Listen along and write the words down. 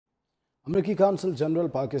अमेरिकी council general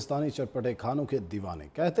Pakistani चटपटे खानों के दीवाने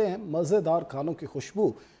कहते हैं मज़ेदार खानों की खुशबू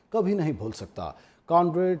कभी नहीं भूल सकता।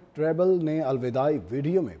 कॉनरेड ट्रेबल ने अलविदाई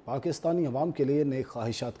वीडियो में पाकिस्तानी अवाम के लिए नेक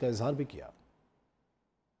ख्वाहिशात का इजहार भी किया।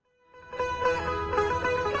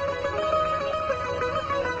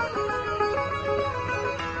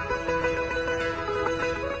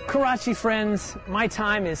 Karachi friends, my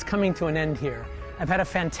time is coming to an end here. I've had a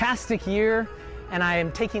fantastic year and I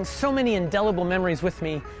am taking so many indelible memories with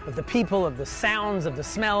me of the people, of the sounds, of the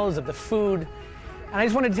smells, of the food. And I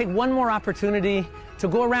just wanted to take one more opportunity to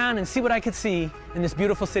go around and see what I could see in this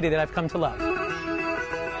beautiful city that I've come to love.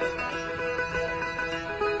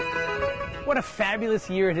 What a fabulous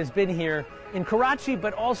year it has been here in Karachi,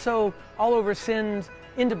 but also all over Sindh,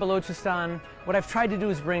 into Balochistan. What I've tried to do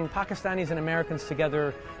is bring Pakistanis and Americans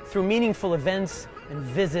together through meaningful events and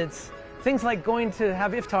visits. Things like going to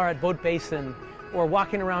have iftar at Boat Basin, or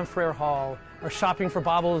walking around Frere Hall, or shopping for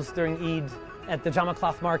baubles during Eid at the Jama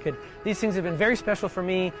Cloth Market. These things have been very special for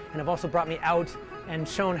me and have also brought me out and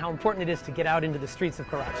shown how important it is to get out into the streets of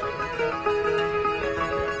Karachi.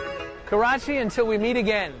 Karachi, until we meet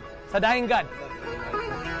again. Sadain Gad.